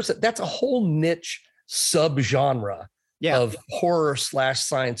things. That's a whole niche subgenre of horror /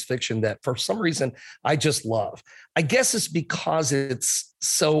 science fiction that for some reason I just love. I guess it's because it's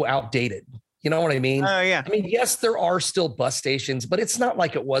so outdated. You know what I mean? Oh, yeah. I mean, yes, there are still bus stations, but it's not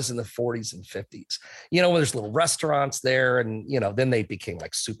like it was in the 40s and 50s. Where there's little restaurants there and, then they became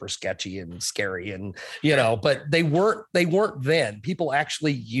like super sketchy and scary and, but they weren't then. People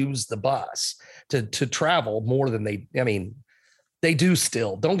actually use the bus to travel more than they do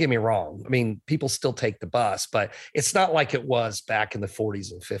still. Don't get me wrong. I mean, people still take the bus, but it's not like it was back in the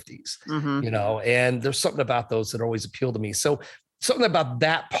 40s and 50s, and there's something about those that always appeal to me. So something about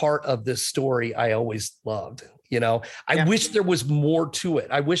that part of this story I always loved. I wish there was more to it.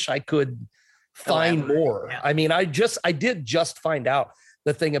 I wish I could find more. Yeah. I mean, I did just find out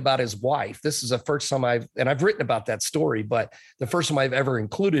the thing about his wife. This is the first time I've written about that story, but the first time I've ever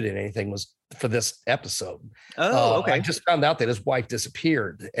included in anything was for this episode. Oh, okay. I just found out that his wife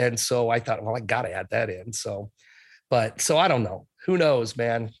disappeared. And so I thought, well, I got to add that in. So I don't know. Who knows,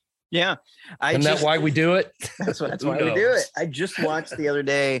 man? Yeah. Isn't that why we do it? That's why we do it. I just watched the other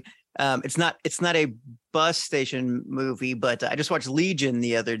day. It's not a bus station movie, but I just watched Legion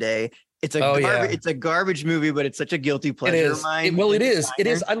the other day. It's a garbage movie, but it's such a guilty pleasure. It is. It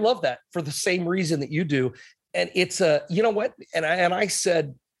is. I love that for the same reason that you do. And it's you know what? And I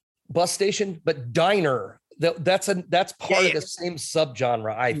said bus station, but diner. That's part of the same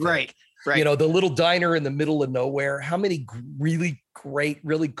subgenre. I think. Right. The little diner in the middle of nowhere. How many really great,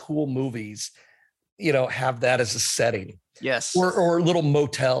 really cool movies, have that as a setting? Yes. Or little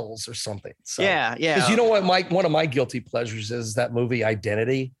motels or something. So, yeah. Because you know what, Mike, one of my guilty pleasures is that movie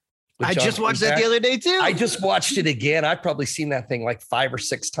Identity. I just watched that the other day too. I just watched it again. I've probably seen that thing like 5 or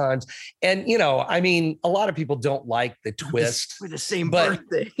 6 times. And, a lot of people don't like the twist. We're the same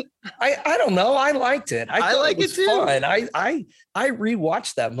birthday. I don't know. I liked it. I like it too. Fun. I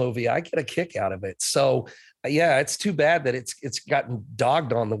rewatched that movie. I get a kick out of it. So yeah, it's too bad that it's gotten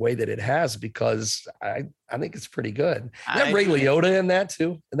dogged on the way that it has, because I think it's pretty good. Is that Ray Liotta in that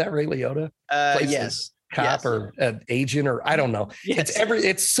too? Is that Ray Liotta? Yes. Cop or an agent, or I don't know. Yes.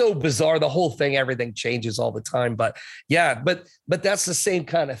 It's so bizarre. The whole thing, everything changes all the time. But yeah, but that's the same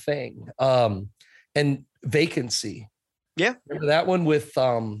kind of thing. And Vacancy. Yeah. Remember that one with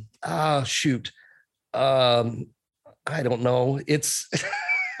I don't know. It's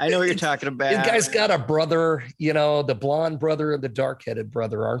I know what you're talking about. The guy's got a brother, the blonde brother and the dark-headed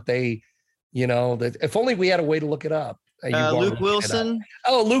brother, aren't they? If only we had a way to look it up. Luke Wilson.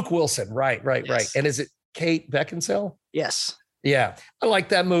 Oh, Luke Wilson. Right. And is it Kate Beckinsale? Yes. Yeah. I like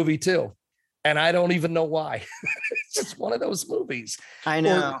that movie too. And I don't even know why. It's just one of those movies. I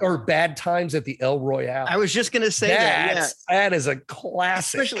know. Or Bad Times at the El Royale. I was just going to say that. Yeah. That is a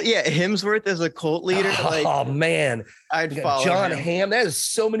classic. Especially, Hemsworth as a cult leader. Oh, man. I'd follow John him. Hamm. There's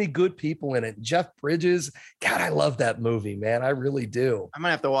so many good people in it. Jeff Bridges. God, I love that movie, man. I really do. I'm going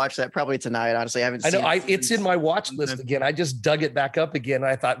to have to watch that probably tonight. Honestly, I haven't seen it. It's in my watch list again. I just dug it back up again. And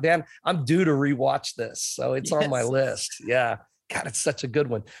I thought, man, I'm due to rewatch this. So it's on my list. Yeah. God, it's such a good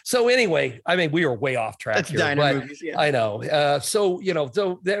one. So anyway, we were way off track here. But movies, yeah. I know. So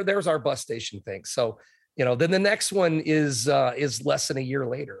there's our bus station thing. So, then the next one is less than a year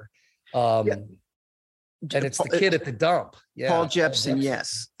later. And it's the kid at the dump. Yeah. Paul Jepson.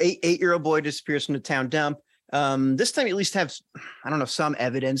 Yes. 8-year-old boy disappears from the town dump. This time you at least have, I don't know, some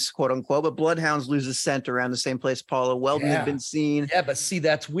evidence, quote unquote, but bloodhounds lose the scent around the same place Paula Weldon had been seen. Yeah, but see,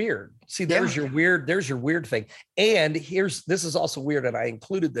 that's weird. See, there's your weird thing. And this is also weird, and I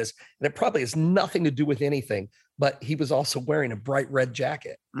included this, and it probably has nothing to do with anything, but he was also wearing a bright red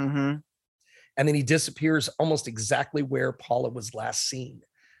jacket. Mm-hmm. And then he disappears almost exactly where Paula was last seen.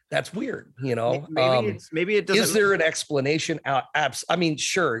 That's weird, you know. Maybe it doesn't. Is there an explanation? I mean,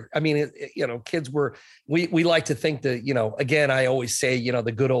 sure. I mean, kids we like to think that, again, I always say,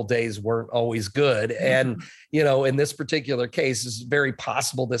 the good old days weren't always good. And, in this particular case, it's very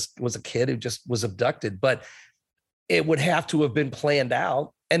possible this was a kid who just was abducted, but it would have to have been planned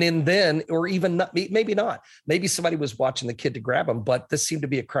out. And then, or even not, maybe not, maybe somebody was watching the kid to grab him, but this seemed to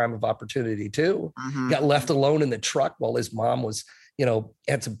be a crime of opportunity too. Mm-hmm. Got left alone in the truck while his mom was,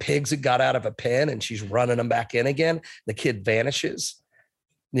 had some pigs that got out of a pen and she's running them back in again. The kid vanishes,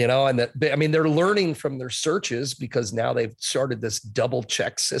 and they're learning from their searches because now they've started this double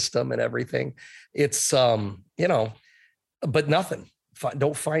check system and everything. It's, but nothing.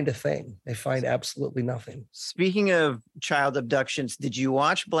 Don't find a thing. They find absolutely nothing. Speaking of child abductions, did you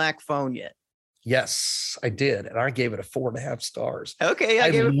watch Black Phone yet? Yes, I did. And I gave it a 4.5 stars. Okay.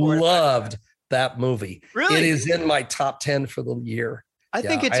 I loved that movie. Really? It is in my top 10 for the year. I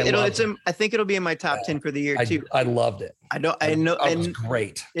think it'll be in my top 10 for the year too. I loved it. I know. It was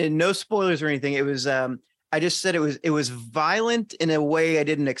great. And no spoilers or anything. It was, I just said it was violent in a way I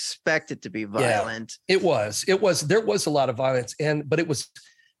didn't expect it to be violent. Yeah, it was. There was a lot of violence, but it was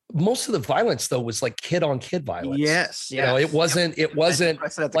most of the violence though was like kid on kid violence. Yes. It wasn't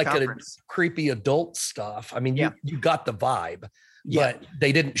like a creepy adult stuff. I mean, you got the vibe, but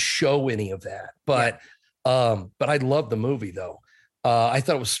they didn't show any of that. But I love the movie though. I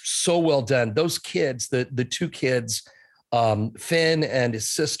thought it was so well done. Those kids, the two kids, Finn and his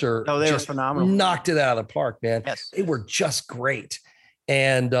sister, they were phenomenal. Knocked it out of the park, man. Yes. They were just great.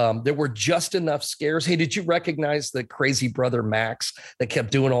 And there were just enough scares. Hey, did you recognize the crazy brother Max that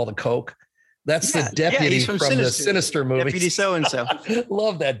kept doing all the coke? That's the deputy from the Sinister movie. Deputy so-and-so.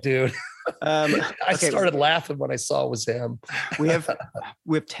 Love that dude. I started laughing when I saw it was him. We have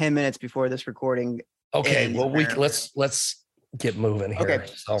 10 minutes before this recording. Okay. Well, let's get moving here.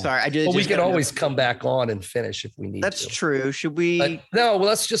 Okay. Sorry. We can always come back on and finish if we need to. That's true. Should we? No,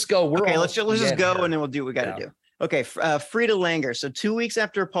 let's just go. Let's just go and then we'll do what we got to do. Okay. Frida Langer. So 2 weeks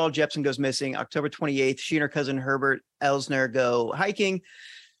after Paul Jepsen goes missing, October 28th, she and her cousin Herbert Elsner go hiking.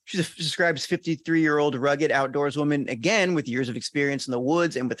 She describes 53-year-old rugged outdoors woman, again, with years of experience in the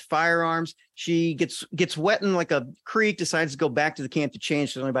woods and with firearms. She gets wet in like a creek, decides to go back to the camp to change.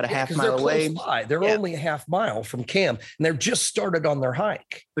 She's only about a half mile away. They're only a half mile from camp, and they're just started on their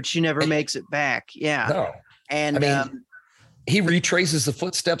hike. But she never makes it back. Yeah. No. And he retraces the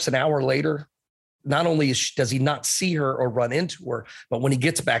footsteps an hour later. Not only does he not see her or run into her, but when he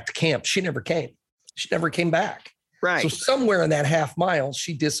gets back to camp, she never came. She never came back. Right. So somewhere in that half mile,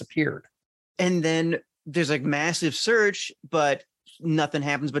 she disappeared. And then there's like massive search, but nothing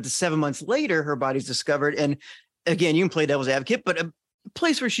happens. But 7 months later, her body's discovered. And again, you can play devil's advocate, but a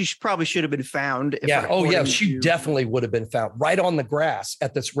place where she probably should have been found. She definitely would have been found right on the grass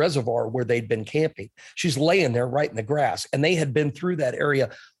at this reservoir where they'd been camping. She's laying there right in the grass, and they had been through that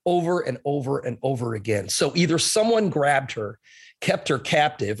area over and over and over again. So either someone grabbed her, kept her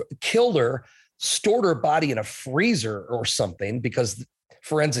captive, killed her, stored her body in a freezer or something, because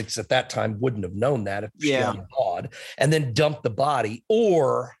forensics at that time wouldn't have known that if she hadn't thawed, and then dumped the body,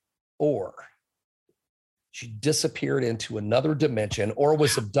 or she disappeared into another dimension or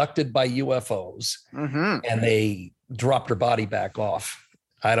was abducted by UFOs and they dropped her body back off.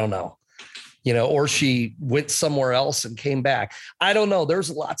 I don't know, or she went somewhere else and came back. I don't know.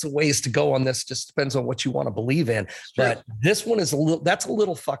 There's lots of ways to go on this. Just depends on what you want to believe in. Sure. But this one is a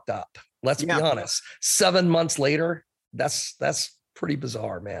little fucked up. Let's be honest. 7 months later, that's pretty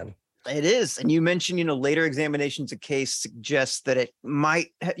bizarre, man. It is. And you mentioned, later examinations of case suggests that it might,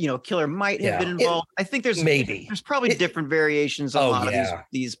 killer might have been involved. I think there's probably different variations on a lot of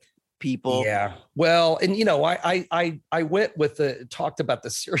these people. Yeah. Well, and I went with talked about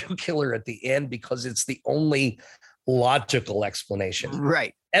the serial killer at the end because it's the only logical explanation.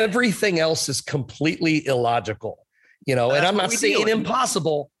 Right. Everything else is completely illogical, and I'm not saying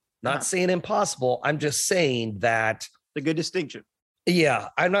impossible. Not saying impossible. I'm just saying that the good distinction. Yeah,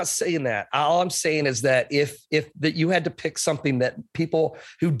 I'm not saying that. All I'm saying is that if that you had to pick something that people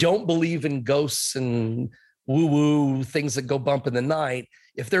who don't believe in ghosts and woo-woo things that go bump in the night,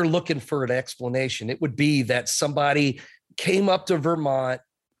 if they're looking for an explanation, it would be that somebody came up to Vermont,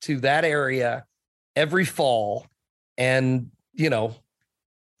 to that area every fall, and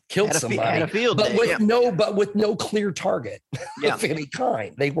killed somebody, had a field but day, with no clear target of any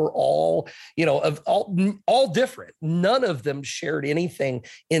kind. They were all, of all different. None of them shared anything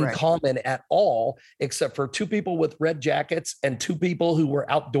in common at all, except for two people with red jackets and two people who were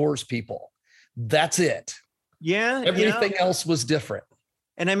outdoors people. That's it. Yeah. Everything else was different.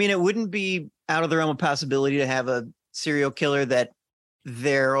 And I mean, it wouldn't be out of the realm of possibility to have a serial killer that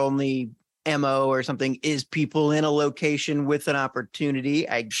their only MO or something is people in a location with an opportunity.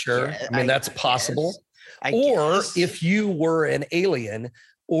 I mean, that's possible. Or if you were an alien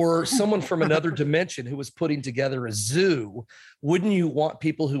or someone from another dimension who was putting together a zoo, wouldn't you want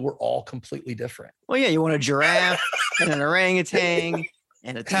people who were all completely different? Well, yeah, you want a giraffe and an orangutan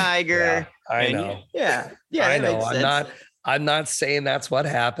and a tiger. Yeah, I know. Yeah. I know. I'm not saying that's what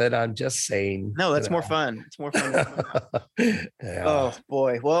happened. I'm just saying. No, that's more fun. It's more fun. Oh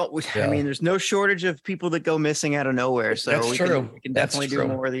boy. Well, I mean, there's no shortage of people that go missing out of nowhere. So we can definitely do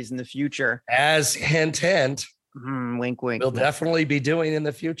more of these in the future. As hint. Wink, wink. We'll definitely be doing in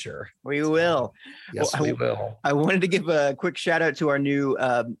the future. We will. Yes, we will. I wanted to give a quick shout out to our new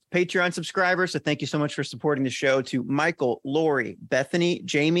Patreon subscribers. So thank you so much for supporting the show, to Michael, Lori, Bethany,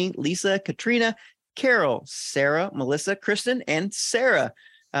 Jamie, Lisa, Katrina, Carol, Sarah, Melissa, Kristen, and Sarah.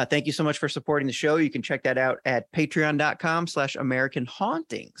 Thank you so much for supporting the show. You can check that out at patreon.com/American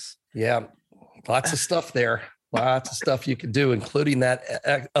Hauntings. Yeah. Lots of stuff there. Lots of stuff you can do, including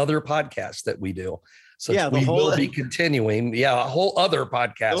that other podcast that we do. So we will be continuing. Yeah. A whole other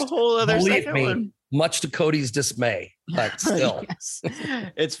podcast. A whole other Believe me, one. Much to Cody's dismay, but still. Yes.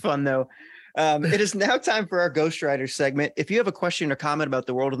 It's fun though. It is now time for our Ghostwriter segment. If you have a question or comment about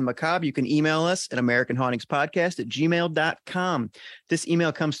the world of the macabre, you can email us at AmericanHauntingsPodcast@gmail.com. This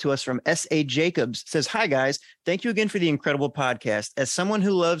email comes to us from S.A. Jacobs. It says, "Hi, guys. Thank you again for the incredible podcast. As someone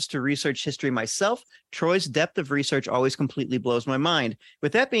who loves to research history myself, Troy's depth of research always completely blows my mind.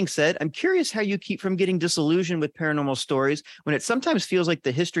 With that being said, I'm curious how you keep from getting disillusioned with paranormal stories when it sometimes feels like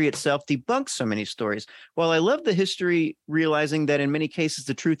the history itself debunks so many stories. While I love the history, realizing that in many cases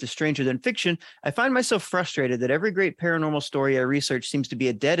the truth is stranger than fiction, I find myself frustrated that every great paranormal story I research seems to be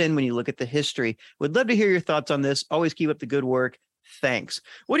a dead end when you look at the history. Would love to hear your thoughts on this. Always keep up the good work. Thanks."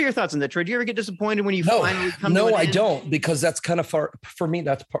 What are your thoughts on that, Troy? Do you ever get disappointed when you finally come to an I end? don't, because that's kind of for me,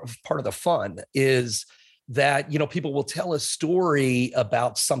 that's part of the fun is that, people will tell a story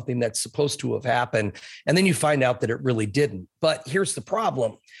about something that's supposed to have happened, and then you find out that it really didn't. But here's the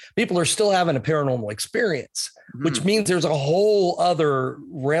problem. People are still having a paranormal experience, which means there's a whole other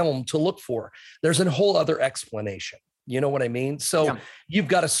realm to look for. There's a whole other explanation. You know what I mean? So you've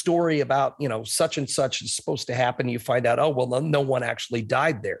got a story about, such and such is supposed to happen. You find out, oh, well, no one actually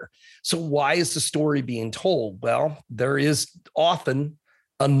died there. So why is the story being told? Well, there is often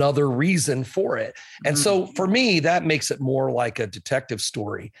another reason for it. And so for me, that makes it more like a detective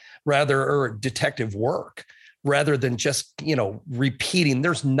story or detective work rather than just, repeating.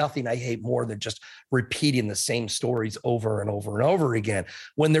 There's nothing I hate more than just repeating the same stories over and over and over again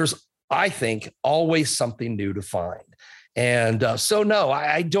when there's, I think, always something new to find. And so, no,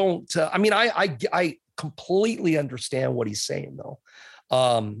 I don't. I completely understand what he's saying, though,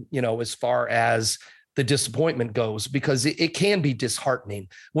 as far as the disappointment goes, because it can be disheartening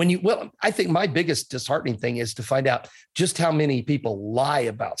I think my biggest disheartening thing is to find out just how many people lie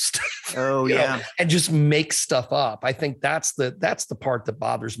about stuff. Oh, yeah. And just make stuff up. I think that's the part that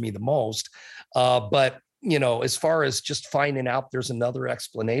bothers me the most. But as far as just finding out there's another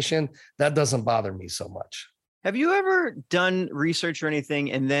explanation, that doesn't bother me so much. Have you ever done research or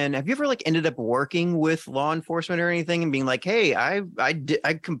anything, and then have you ever ended up working with law enforcement or anything and being like, "Hey, I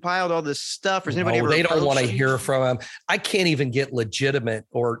compiled all this stuff"? Or anybody ever? They don't want to hear from them. I can't even get legitimate,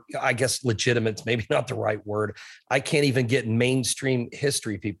 or I guess legitimate's maybe not the right word. I can't even get mainstream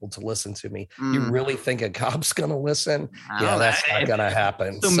history people to listen to me. You really think a cop's going to listen? Yeah, that's not going to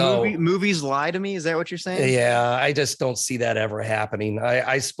happen. So movies lie to me. Is that what you're saying? Yeah, I just don't see that ever happening.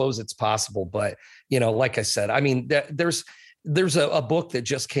 I suppose it's possible, but like I said, I mean, there's a book that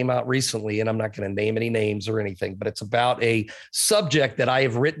just came out recently, and I'm not going to name any names or anything, but it's about a subject that I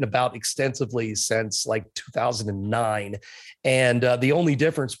have written about extensively since like 2009. And the only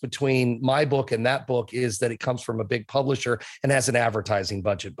difference between my book and that book is that it comes from a big publisher and has an advertising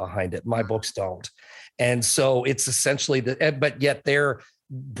budget behind it. My books don't. And so it's essentially but yet they're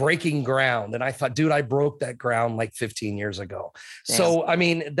breaking ground. And I thought, dude, I broke that ground like 15 years ago. Damn. So, I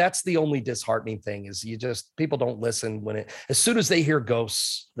mean, that's the only disheartening thing is people don't listen as soon as they hear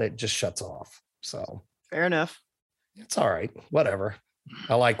ghosts, that just shuts off. So fair enough. It's all right. Whatever.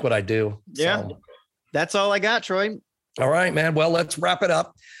 I like what I do. Yeah. So. That's all I got, Troy. All right, man. Well, let's wrap it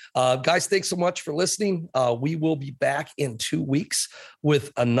up. Guys, thanks so much for listening. We will be back in 2 weeks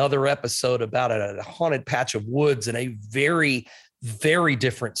with another episode about a haunted patch of woods and a very, very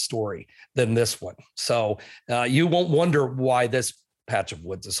different story than this one. So you won't wonder why this patch of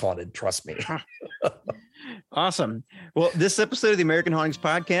woods is haunted. Trust me. Awesome. Well, this episode of the American Hauntings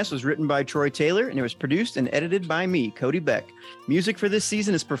podcast was written by Troy Taylor, and it was produced and edited by me, Cody Beck. Music for this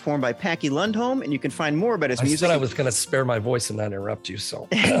season is performed by Packy Lundholm, and you can find more about his music. I said I was going to spare my voice and not interrupt you, so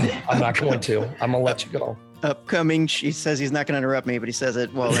I'm not going to. I'm going to let you go. Upcoming, he says he's not going to interrupt me, but he says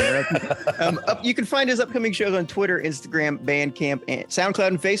it while interrupting. You can find his upcoming shows on Twitter, Instagram, Bandcamp, and SoundCloud,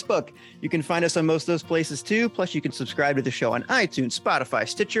 and Facebook. You can find us on most of those places too. Plus, you can subscribe to the show on iTunes, Spotify,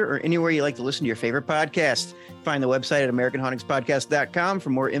 Stitcher, or anywhere you like to listen to your favorite podcast. Find the website at AmericanHauntingsPodcast.com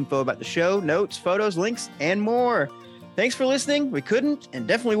for more info about the show, notes, photos, links, and more. Thanks for listening. We couldn't and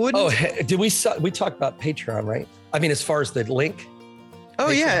definitely wouldn't. Oh, did we talked about Patreon, right? I mean, as far as the link. Oh,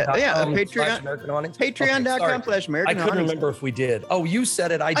 yeah. Patreon.com/AmericanHauntings. Patreon.com/AmericanHauntings. I couldn't remember if we did. Oh, you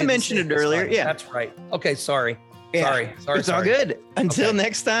said it. I mentioned it earlier. Yeah. That's right. Okay. Sorry. Yeah. Sorry. It's all good. Until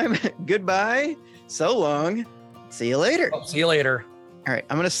next time, goodbye. So long. See you later. Oh, see you later. All right.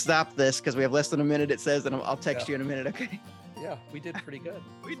 I'm going to stop this because we have less than a minute, it says, and I'll text you in a minute. Okay. Yeah. We did pretty good.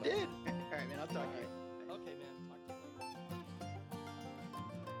 We did. All right, man. I'll talk to you.